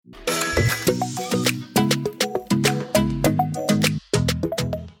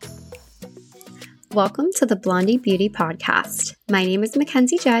Welcome to the Blondie Beauty Podcast. My name is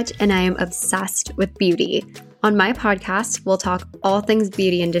Mackenzie Judge, and I am obsessed with beauty. On my podcast, we'll talk all things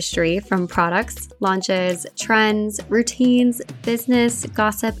beauty industry, from products, launches, trends, routines, business,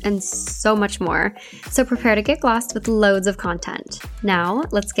 gossip, and so much more. So prepare to get glossed with loads of content. Now,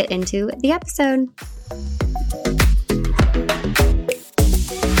 let's get into the episode.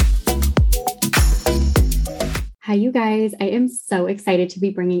 Hi, you guys. I am so excited to be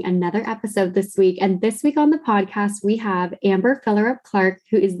bringing another episode this week. And this week on the podcast, we have Amber Fillerup Clark,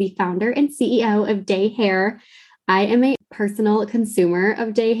 who is the founder and CEO of Day Hair. I am a personal consumer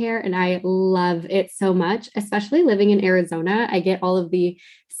of Day Hair, and I love it so much, especially living in Arizona. I get all of the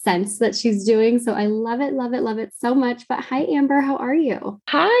scents that she's doing. So I love it, love it, love it so much. But hi, Amber, how are you?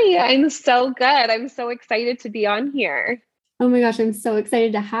 Hi, I'm so good. I'm so excited to be on here. Oh my gosh, I'm so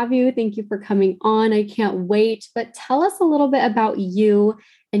excited to have you. Thank you for coming on. I can't wait. But tell us a little bit about you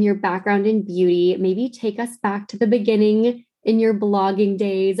and your background in beauty. Maybe take us back to the beginning in your blogging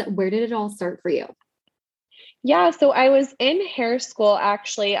days. Where did it all start for you? Yeah, so I was in hair school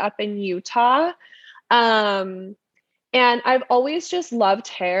actually up in Utah. And I've always just loved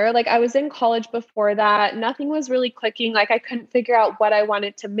hair. Like I was in college before that. Nothing was really clicking. Like I couldn't figure out what I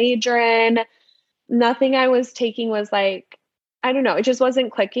wanted to major in. Nothing I was taking was like, I don't know, it just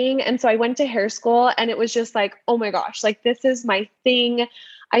wasn't clicking. And so I went to hair school and it was just like, oh my gosh, like this is my thing.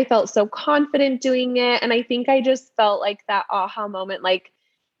 I felt so confident doing it. And I think I just felt like that aha moment, like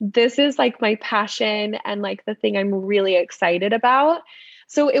this is like my passion and like the thing I'm really excited about.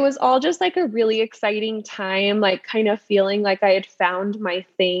 So it was all just like a really exciting time, like kind of feeling like I had found my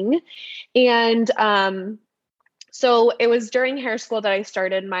thing. And, so it was during hair school that I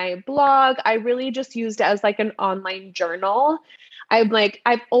started my blog. I really just used it as like an online journal.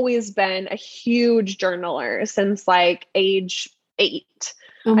 I've always been a huge journaler since like age 8.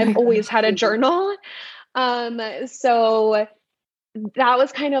 I've always had a journal. So that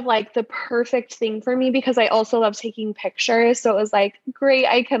was kind of like the perfect thing for me because I also love taking pictures. So it was like, great,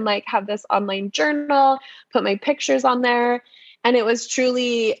 I can like have this online journal, put my pictures on there. And it was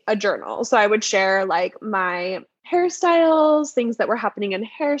truly a journal. So I would share like my hairstyles, things that were happening in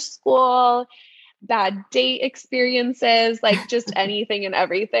hair school, bad date experiences, like just anything and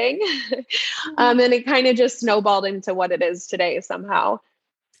everything. And it kind of just snowballed into what it is today somehow.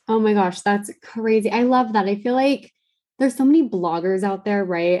 Oh my gosh, that's crazy. I love that. I feel like there's so many bloggers out there,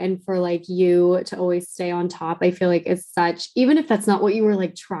 right? And for like you to always stay on top, I feel like it's such, even if that's not what you were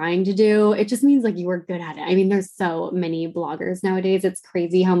like trying to do, it just means like you were good at it. I mean, there's so many bloggers nowadays. It's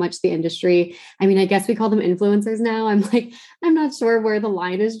crazy how much the industry, I mean, I guess we call them influencers now. I'm not sure where the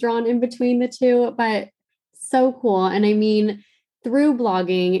line is drawn in between the two, but so cool. And I mean, through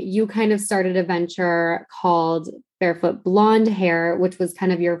blogging, you kind of started a venture called Barefoot Blonde Hair, which was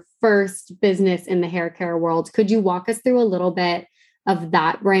kind of your first business in the hair care world. Could you walk us through a little bit of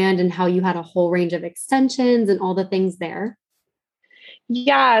that brand and how you had a whole range of extensions and all the things there?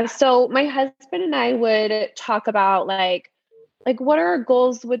 Yeah. So my husband and I would talk about like what are our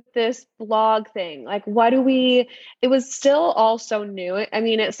goals with this blog thing? Like, it was still all so new. I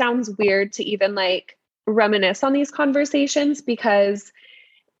mean, it sounds weird to even like reminisce on these conversations because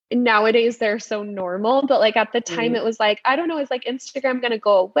nowadays they're so normal, but like at the time it was like, I don't know, is like Instagram going to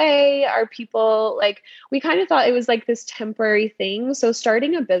go away? Are people like, we kind of thought it was like this temporary thing. So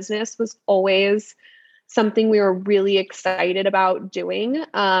starting a business was always something we were really excited about doing.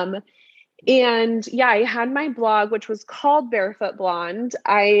 And yeah, I had my blog, which was called Barefoot Blonde.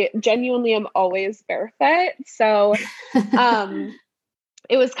 I genuinely am always barefoot. So,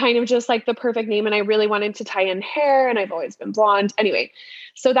 it was kind of just like the perfect name. And I really wanted to tie in hair and I've always been blonde. Anyway,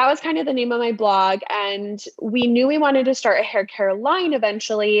 so that was kind of the name of my blog. And we knew we wanted to start a hair care line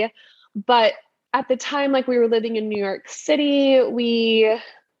eventually. But at the time, like we were living in New York City,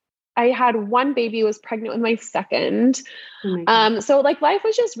 I had one baby, was pregnant with my second. So like life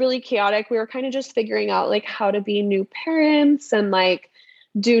was just really chaotic. We were kind of just figuring out like how to be new parents and like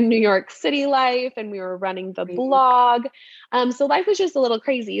do New York City life. And we were running the blog. So life was just a little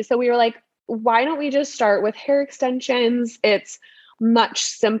crazy. So we were like, why don't we just start with hair extensions? It's much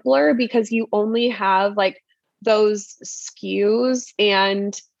simpler because you only have like those SKUs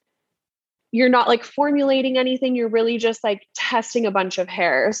and you're not like formulating anything. You're really just like testing a bunch of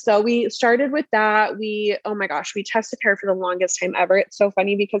hair. So we started with that. Oh my gosh, we tested hair for the longest time ever. It's so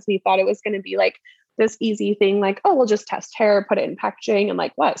funny because we thought it was going to be like this easy thing, like, oh, we'll just test hair, put it in packaging and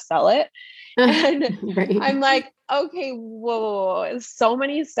like, what, sell it? And right. I'm like, okay, whoa, so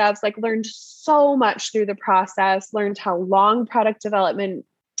many steps, like learned so much through the process, learned how long product development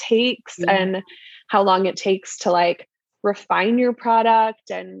takes and how long it takes to like refine your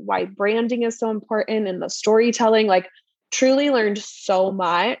product and why branding is so important and the storytelling. Like truly learned so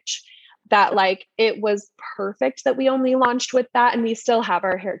much that like it was perfect that we only launched with that. And we still have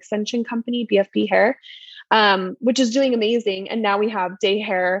our hair extension company, BFB Hair, which is doing amazing. And now we have Day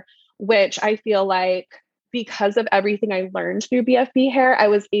Hair, which I feel like because of everything I learned through BFB Hair, I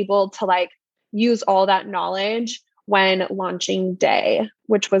was able to like use all that knowledge when launching Day,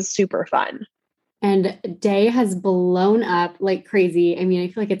 which was super fun. And Day has blown up like crazy. I mean, I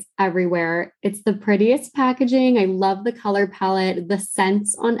feel like it's everywhere. It's the prettiest packaging. I love the color palette. The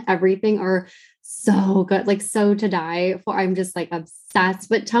scents on everything are so good, like so to die for. I'm just like obsessed.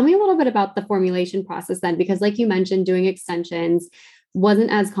 But tell me a little bit about the formulation process then, because like you mentioned, doing extensions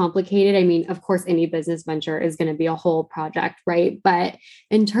wasn't as complicated. I mean, of course, any business venture is going to be a whole project, right? But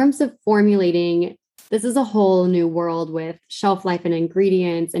in terms of formulating, this is a whole new world with shelf life and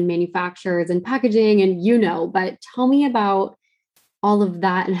ingredients and manufacturers and packaging and but tell me about all of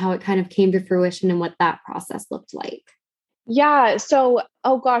that and how it kind of came to fruition and what that process looked like. Yeah. So,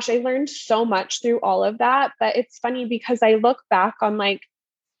 oh gosh, I learned so much through all of that, but it's funny because I look back on like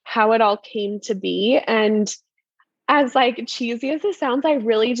how it all came to be. And as like cheesy as it sounds, I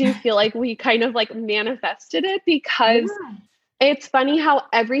really do feel like we kind of like manifested it because it's funny how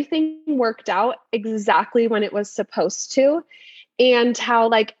everything worked out exactly when it was supposed to, and how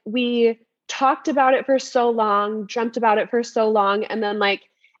like we talked about it for so long, dreamt about it for so long, and then like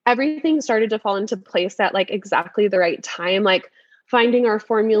everything started to fall into place at like exactly the right time. Like finding our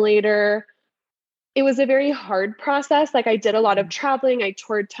formulator, it was a very hard process. Like I did a lot of traveling, I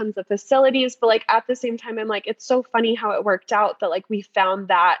toured tons of facilities, but like at the same time, I'm like, it's so funny how it worked out that like we found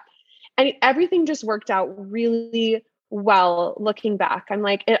that, and everything just worked out really well looking back. I'm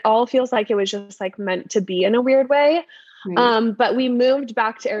like, it all feels like it was just like meant to be in a weird way. Right. But we moved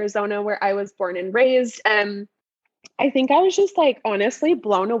back to Arizona where I was born and raised. And I think I was just like honestly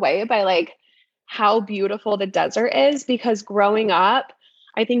blown away by like how beautiful the desert is, because growing up,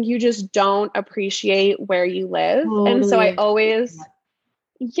 I think you just don't appreciate where you live. And so I Totally. always,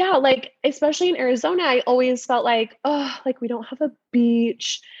 yeah, like especially in Arizona, I always felt like, oh, like we don't have a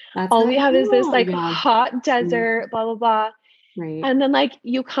beach. That's All how we I have is this feel. like Yeah. hot desert, blah, blah, blah. Right. And then like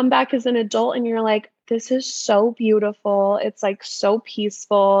you come back as an adult and you're like, this is so beautiful. It's like so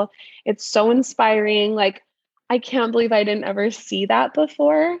peaceful. It's so inspiring. Like, I can't believe I didn't ever see that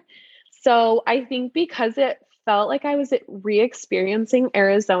before. So I think because it felt like I was re-experiencing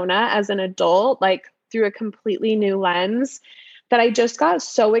Arizona as an adult, like through a completely new lens, that I just got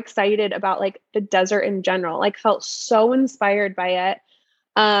so excited about like the desert in general, like felt so inspired by it.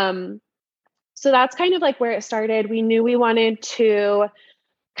 Um, so that's kind of like where it started. We knew we wanted to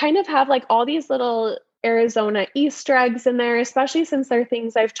kind of have like all these little Arizona Easter eggs in there, especially since they're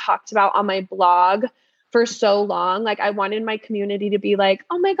things I've talked about on my blog for so long. Like I wanted my community to be like,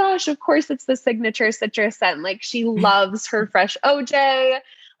 oh my gosh, of course it's the signature citrus scent. Like she loves her fresh OJ.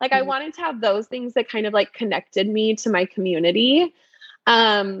 Like I wanted to have those things that kind of like connected me to my community.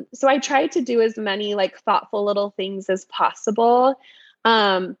 So I tried to do as many like thoughtful little things as possible.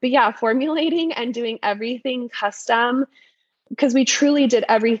 But yeah, formulating and doing everything custom, because we truly did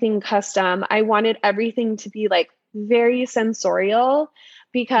everything custom. I wanted everything to be like very sensorial,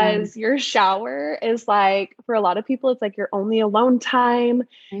 because your shower is like, for a lot of people, it's like your only alone time.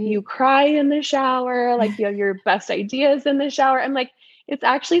 You Right. cry in the shower, like you have your best ideas in the shower. I'm like, it's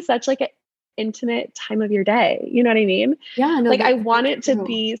actually such like an intimate time of your day. You know what I mean? Yeah, no, Like I that's so want it to true.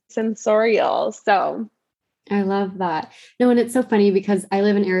 be sensorial. So I love that. No, and it's so funny because I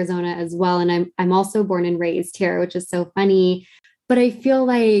live in Arizona as well, and I'm also born and raised here, which is so funny. But I feel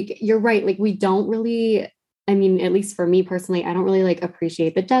like you're right. Like we don't really, I mean, at least for me personally, I don't really like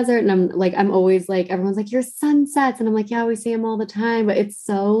appreciate the desert. And I'm always like, everyone's like, your sunsets. And I'm like, yeah, we see them all the time, but it's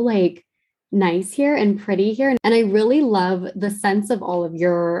so like nice here and pretty here. And I really love the sense of all of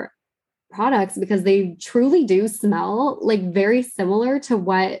your products because they truly do smell like very similar to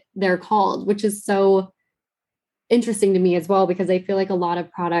what they're called, which is so interesting to me as well, because I feel like a lot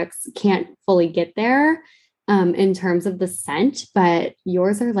of products can't fully get there in terms of the scent, but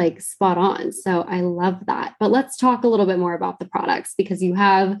yours are like spot on. So I love that. But let's talk a little bit more about the products because you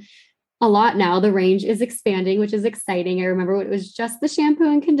have a lot now. The range is expanding, which is exciting. I remember it was just the shampoo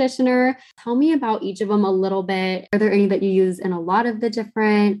and conditioner. Tell me about each of them a little bit. Are there any that you use in a lot of the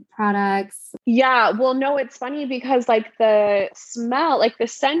different products? yeah, well, no, it's funny because like the smell, like the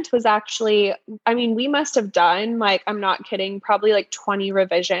scent was actually, I mean, we must have done like, I'm not kidding, probably like 20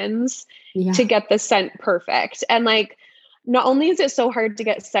 revisions to Yeah. get the scent perfect. And like, not only is it so hard to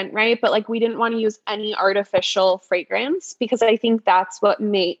get scent right, but like we didn't want to use any artificial fragrance because I think that's what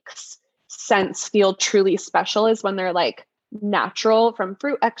makes scents feel truly special is when they're like natural from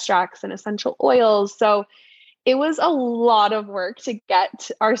fruit extracts and essential oils. So it was a lot of work to get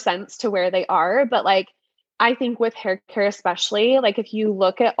our scents to where they are. But like, I think with hair care, especially, like if you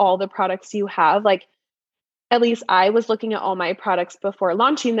look at all the products you have, like at least I was looking at all my products before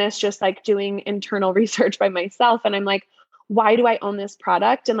launching this, just like doing internal research by myself. And I'm like, why do I own this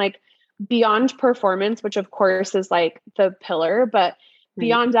product? And like beyond performance, which of course is like the pillar, but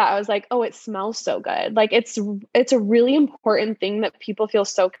beyond that, I was like, oh, it smells so good. Like it's a really important thing that people feel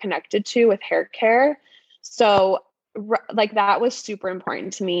so connected to with hair care. So like that was super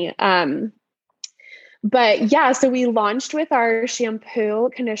important to me. But yeah, so we launched with our shampoo,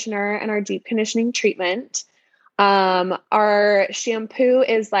 conditioner, and our deep conditioning treatment. Our shampoo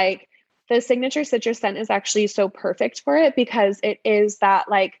is like the signature citrus scent is actually so perfect for it because it is that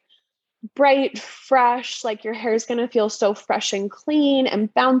like bright, fresh, like your hair is going to feel so fresh and clean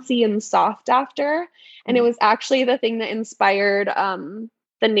and bouncy and soft after. And it was actually the thing that inspired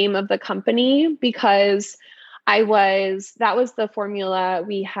the name of the company because that was the formula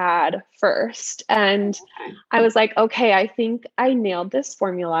we had first. And I was like, okay, I think I nailed this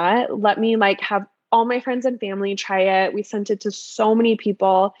formula. Let me like have all my friends and family try it. We sent it to so many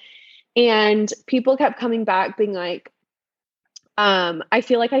people and people kept coming back being like, I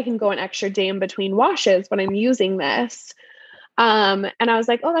feel like I can go an extra day in between washes when I'm using this. And I was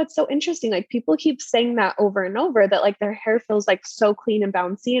like, oh, that's so interesting. Like people keep saying that over and over that like their hair feels like so clean and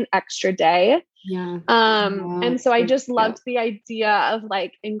bouncy an extra day. Yeah. And so I just loved the idea of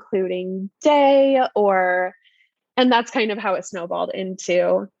like including day and that's kind of how it snowballed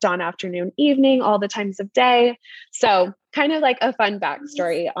into dawn, afternoon, evening, all the times of day. So kind of like a fun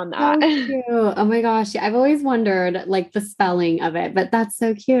backstory on that. So cute. Oh my gosh. I've always wondered like the spelling of it, but that's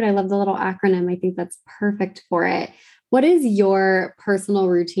so cute. I love the little acronym. I think that's perfect for it. What is your personal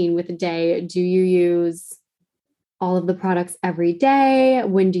routine with a day? Do you use all of the products every day?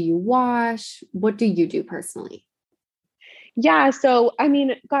 When do you wash? What do you do personally? Yeah. So, I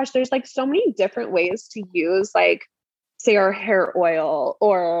mean, gosh, there's like so many different ways to use like, say our hair oil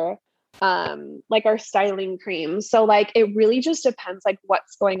or like our styling cream. So like, it really just depends like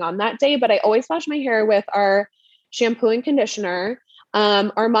what's going on that day. But I always wash my hair with our shampoo and conditioner.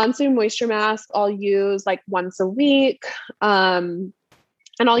 Our monsoon moisture mask, I'll use like once a week. And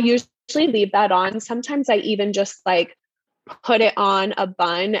I'll usually leave that on. Sometimes I even just like put it on a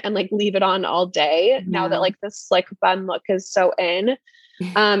bun and like leave it on all day now that like the slick bun look is so in.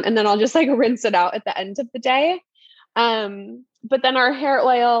 And then I'll just like rinse it out at the end of the day. But then our hair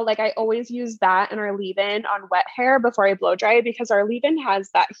oil, like I always use that in our leave-in on wet hair before I blow dry because our leave-in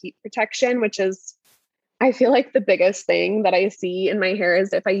has that heat protection, which is, I feel like the biggest thing that I see in my hair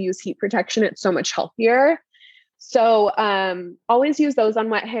is if I use heat protection, it's so much healthier. So always use those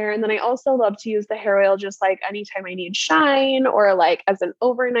on wet hair. And then I also love to use the hair oil just like anytime I need shine or like as an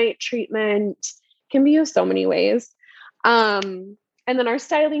overnight treatment. Can be used so many ways. And then our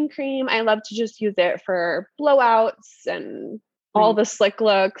styling cream, I love to just use it for blowouts and all the slick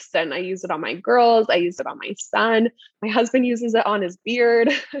looks. And I use it on my girls. I use it on my son. My husband uses it on his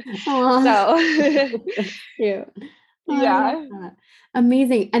beard. So cute. Yeah.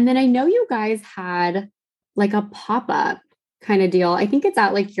 Amazing. And then I know you guys had like a pop-up kind of deal. I think it's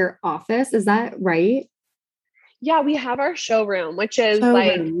at like your office. Is that right? Yeah, we have our showroom, which is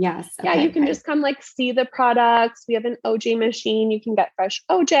yes. Yeah, you can just come like see the products. We have an OJ machine. You can get fresh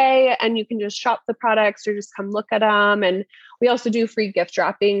OJ and you can just shop the products or just come look at them. And we also do free gift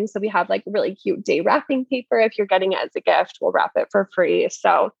wrapping. So we have like really cute day wrapping paper. If you're getting it as a gift, we'll wrap it for free.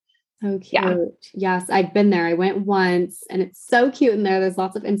 So cute. Yeah. Yes, I've been there. I went once and it's so cute in there. There's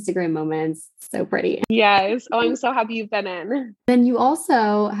lots of Instagram moments. So pretty. Yes. Oh, I'm so happy you've been in. Then you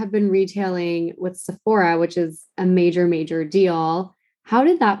also have been retailing with Sephora, which is a major, major deal. How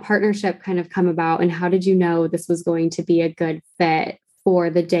did that partnership kind of come about? And how did you know this was going to be a good fit for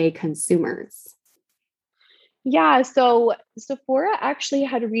the day consumers? Yeah. So Sephora actually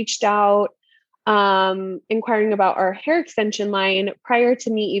had reached out inquiring about our hair extension line prior to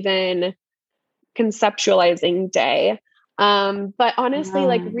me even conceptualizing day. But honestly,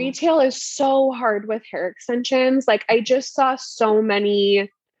 like retail is so hard with hair extensions. Like I just saw so many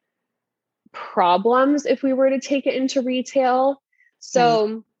problems if we were to take it into retail.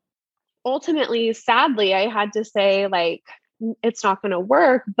 So ultimately, sadly, I had to say like, it's not going to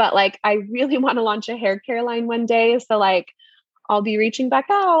work, but like, I really want to launch a hair care line one day. So like, I'll be reaching back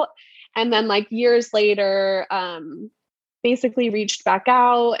out. And then like years later, basically reached back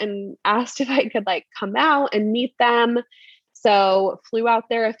out and asked if I could like come out and meet them. So flew out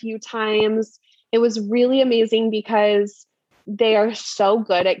there a few times. It was really amazing because they are so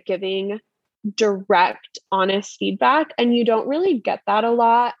good at giving direct, honest feedback. And you don't really get that a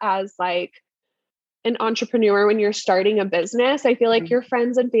lot as like an entrepreneur when you're starting a business. I feel like your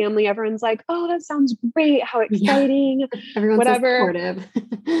friends and family, everyone's like, oh, that sounds great. How exciting. Yeah. Everyone's so Whatever. supportive.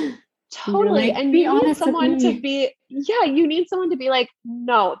 Totally. Like, And be you need honest with someone to me. be, yeah, you need someone to be like,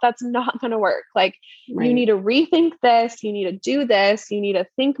 no, that's not going to work. Like, you Right. need to rethink this. You need to do this. You need to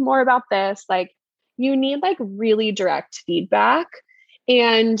think more about this. Like, you need like really direct feedback.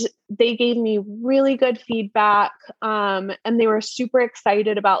 And they gave me really good feedback. And they were super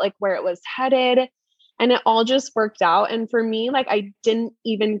excited about like where it was headed. And it all just worked out. And for me, like, I didn't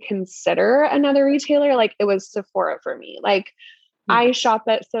even consider another retailer. Like, it was Sephora for me. Like, Yeah. I shop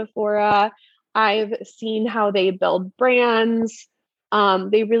at Sephora. I've seen how they build brands.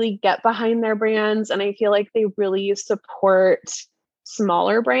 They really get behind their brands. And I feel like they really support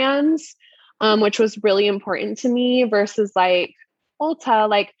smaller brands, which was really important to me versus like Ulta.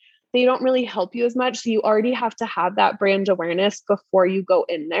 Like, they don't really help you as much. So you already have to have that brand awareness before you go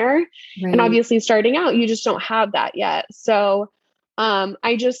in there. And Right. obviously, starting out, you just don't have that yet. So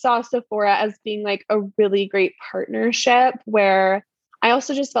I just saw Sephora as being like a really great partnership where I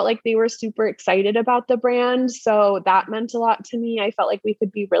also just felt like they were super excited about the brand. So that meant a lot to me. I felt like we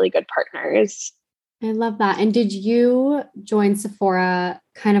could be really good partners. I love that. And did you join Sephora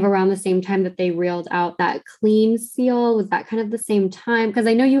kind of around the same time that they reeled out that clean seal? Was that kind of the same time? Because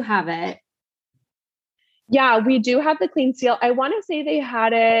I know you have it. Yeah, we do have the clean seal. I want to say they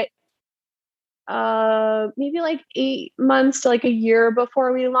had it maybe like 8 months to like a year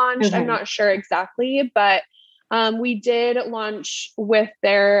before we launched. I'm Okay. not sure exactly, but we did launch with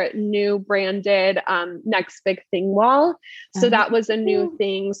their new branded next big thing wall. So that was a new Oh,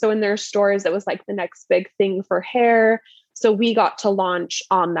 thing. So in their stores, it was like the next big thing for hair. So we got to launch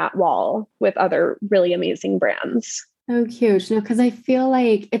on that wall with other really amazing brands. so cute. No, because I feel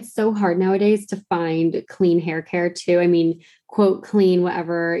like it's so hard nowadays to find clean hair care too. I mean, quote clean,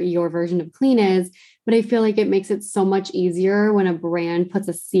 whatever your version of clean is. But I feel like it makes it so much easier when a brand puts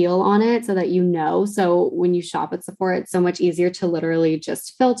a seal on it so that you know. So when you shop at Sephora, it's so much easier to literally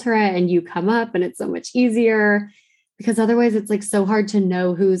just filter it and you come up and it's so much easier because otherwise it's like so hard to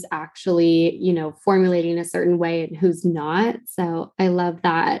know who's actually, formulating a certain way and who's not. So I love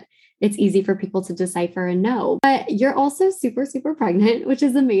that it's easy for people to decipher and know. But you're also super, super pregnant, which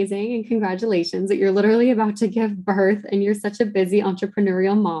is amazing. And congratulations that you're literally about to give birth and you're such a busy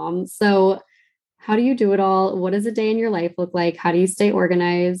entrepreneurial mom. So, how do you do it all? What does a day in your life look like? How do you stay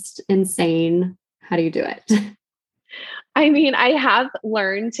organized, insane? How do you do it? I mean, I have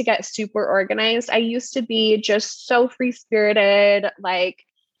learned to get super organized. I used to be just so free spirited, like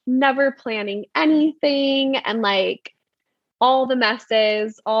never planning anything and like all the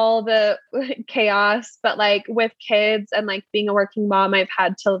messes, all the chaos. But like with kids and like being a working mom, I've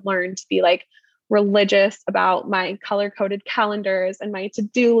had to learn to be like religious about my color coded calendars and my to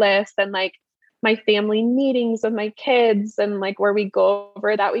do list and like my family meetings with my kids and like where we go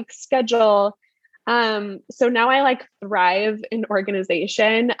over that week's schedule. So now I like thrive in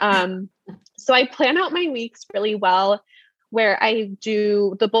organization. So I plan out my weeks really well where I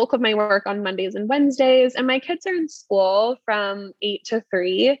do the bulk of my work on Mondays and Wednesdays, and my kids are in school from 8 to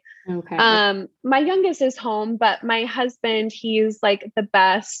 3. Okay. My youngest is home, but my husband, he's like the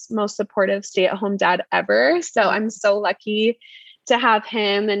best, most supportive stay-at-home dad ever. So I'm so lucky to have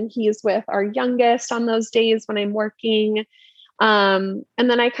him, and he's with our youngest on those days when I'm working. And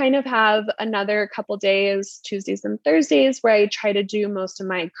then I kind of have another couple days, Tuesdays and Thursdays, where I try to do most of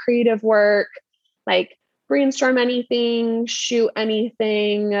my creative work, like brainstorm anything, shoot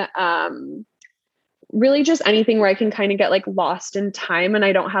anything, really just anything where I can kind of get like lost in time and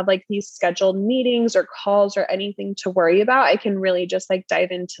I don't have like these scheduled meetings or calls or anything to worry about. I can really just like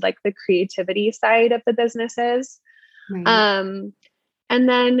dive into like the creativity side of the businesses. Right. Um, and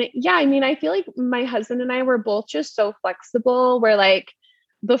then, yeah, I mean, I feel like my husband and I were both just so flexible where like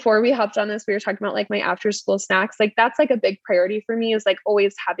before we hopped on this, we were talking about like my after school snacks. Like that's like a big priority for me is like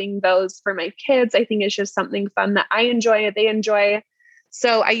always having those for my kids. I think it's just something fun that I enjoy, they enjoy.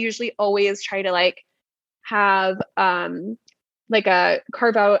 So I usually always try to like have like a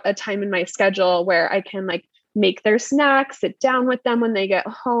carve out a time in my schedule where I can like make their snacks, sit down with them when they get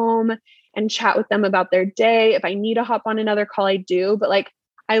home and chat with them about their day. If I need to hop on another call, I do. But like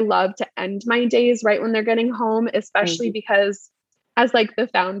I love to end my days right when they're getting home, especially Right. because as like the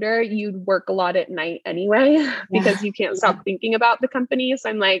founder, you'd work a lot at night anyway, Yeah. because you can't stop thinking about the company. So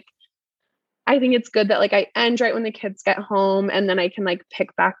I'm like, I think it's good that like I end right when the kids get home and then I can like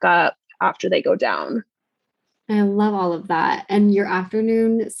pick back up after they go down. I love all of that. And your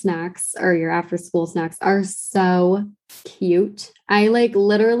afternoon snacks or your after school snacks are so cute. I like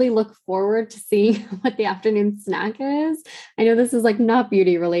literally look forward to seeing what the afternoon snack is. I know this is like not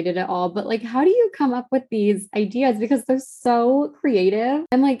beauty related at all, but like, how do you come up with these ideas? Because they're so creative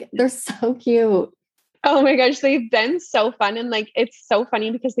and like, they're so cute. Oh my gosh, they've been so fun. And like, it's so funny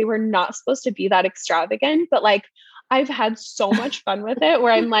because they were not supposed to be that extravagant, but like, I've had so much fun with it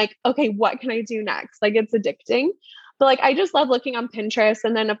where I'm like, okay, what can I do next? Like, it's addicting. But like, I just love looking on Pinterest.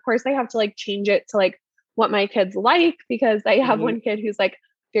 And then, of course, I have to like change it to like what my kids like because I have Right. one kid who's like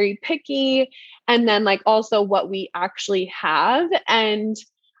very picky. And then like also what we actually have. And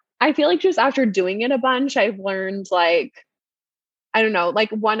I feel like just after doing it a bunch, I've learned like, I don't know, like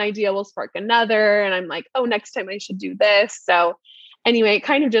one idea will spark another. And I'm like, oh, next time I should do this. So anyway, it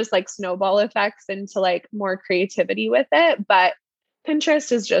kind of just like snowball effects into like more creativity with it. But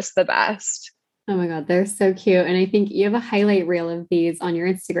Pinterest is just the best. Oh my God, they're so cute. And I think you have a highlight reel of these on your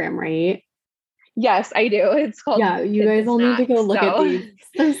Instagram, right? Yes, I do. It's called Yeah, you Kids guys all need to go Snacks. look at So these.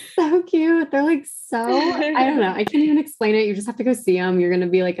 They're so cute. They're like so, I don't know. I can't even explain it. You just have to go see them. You're going to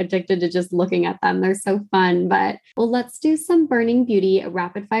be like addicted to just looking at them. They're so fun. But well, let's do some burning beauty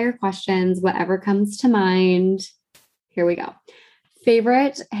rapid fire questions, whatever comes to mind. Here we go.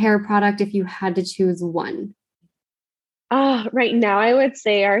 Favorite hair product if you had to choose one? right now I would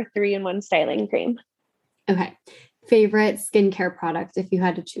say our 3-in-1 styling cream. Okay. Favorite skincare product if you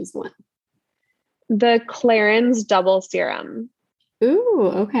had to choose one? The Clarins double serum. Ooh,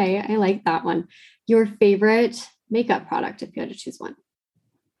 okay. I like that one. Your favorite makeup product if you had to choose one?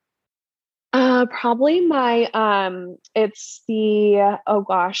 Probably my it's the oh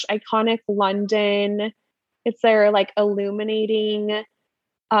gosh, iconic London. It's their like illuminating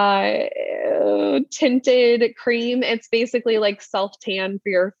uh tinted cream. It's basically like self tan for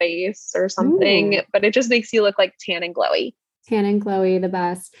your face or something, Ooh, but it just makes you look like tan and glowy. tan and glowy, the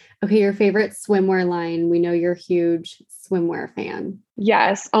best. Okay, your favorite swimwear line. We know you're a huge swimwear fan.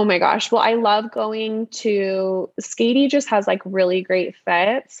 Yes. Oh my gosh. Well, I love going to Skady just has like really great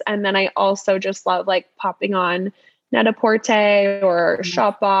fits. And then I also just love like popping on Net-a-Porter or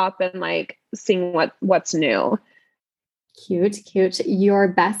Shopbop and like seeing what's new. Cute, cute. Your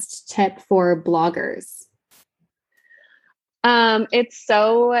best tip for bloggers. It's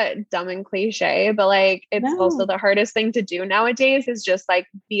so dumb and cliche, but like it's also No. the hardest thing to do nowadays is just like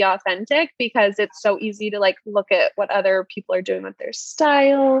be authentic because it's so easy to like look at what other people are doing with their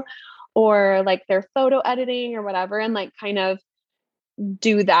style or like their photo editing or whatever and like kind of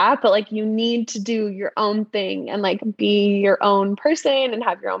do that. But like you need to do your own thing and like be your own person and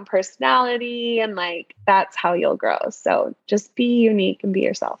have your own personality and like that's how you'll grow. So just be unique and be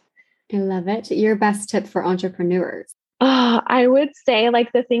yourself. I love it. Your best tip for entrepreneurs. I would say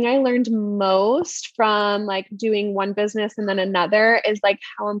like the thing I learned most from like doing one business and then another is like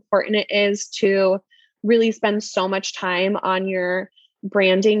how important it is to really spend so much time on your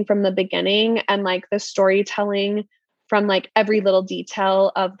branding from the beginning and like the storytelling from like every little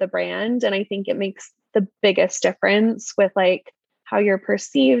detail of the brand. And I think it makes the biggest difference with like how you're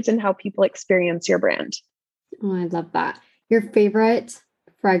perceived and how people experience your brand. Oh, I love that. Your favorite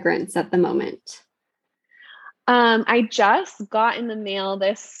fragrance at the moment. I just got in the mail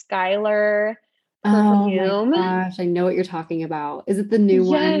this Skylar Oh my perfume. gosh, I know what you're talking about. Is it the new Yes.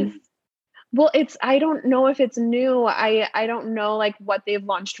 one? Well, I don't know if it's new. I don't know like what they've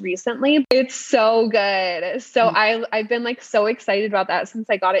launched recently. It's so good. So I've been like so excited about that since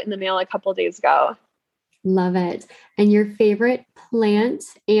I got it in the mail a couple days ago. Love it. And your favorite plant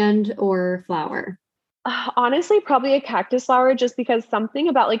and or flower? Honestly, probably a cactus flower just because something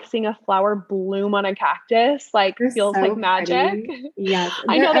about like seeing a flower bloom on a cactus like They're feels like so magic. pretty. Yes,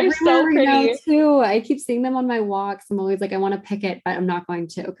 I they're know they're everywhere so right now pretty. too. I keep seeing them on my walks. I'm always like, I want to pick it, but I'm not going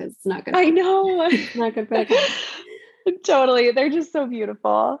to because it's not good I for know. it's not good for the cat. Totally. They're just so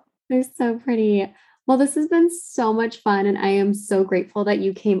beautiful. They're so pretty. Well, this has been so much fun, and I am so grateful that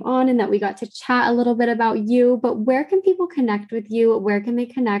you came on and that we got to chat a little bit about you. But where can people connect with you? Where can they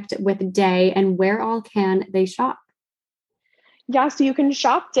connect with Day, and where all can they shop? Yeah, so you can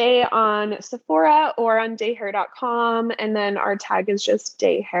shop Day on Sephora or on dayhair.com. And then our tag is just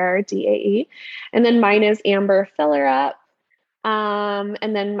Dayhair, DAE. And then mine is Amber Fillerup.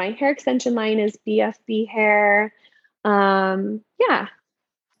 And then my hair extension line is BFB Hair. Yeah.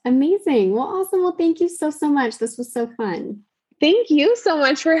 Amazing. Well, awesome. Well, thank you so, so much. This was so fun. Thank you so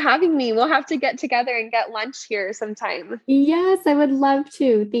much for having me. We'll have to get together and get lunch here sometime. Yes, I would love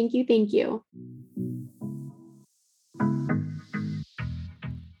to. Thank you. Thank you.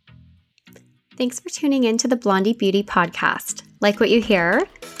 Thanks for tuning in to the Blondie Beauty Podcast. Like what you hear?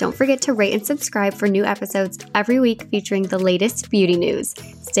 Don't forget to rate and subscribe for new episodes every week featuring the latest beauty news.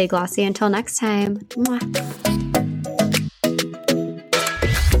 Stay glossy until next time. Mwah.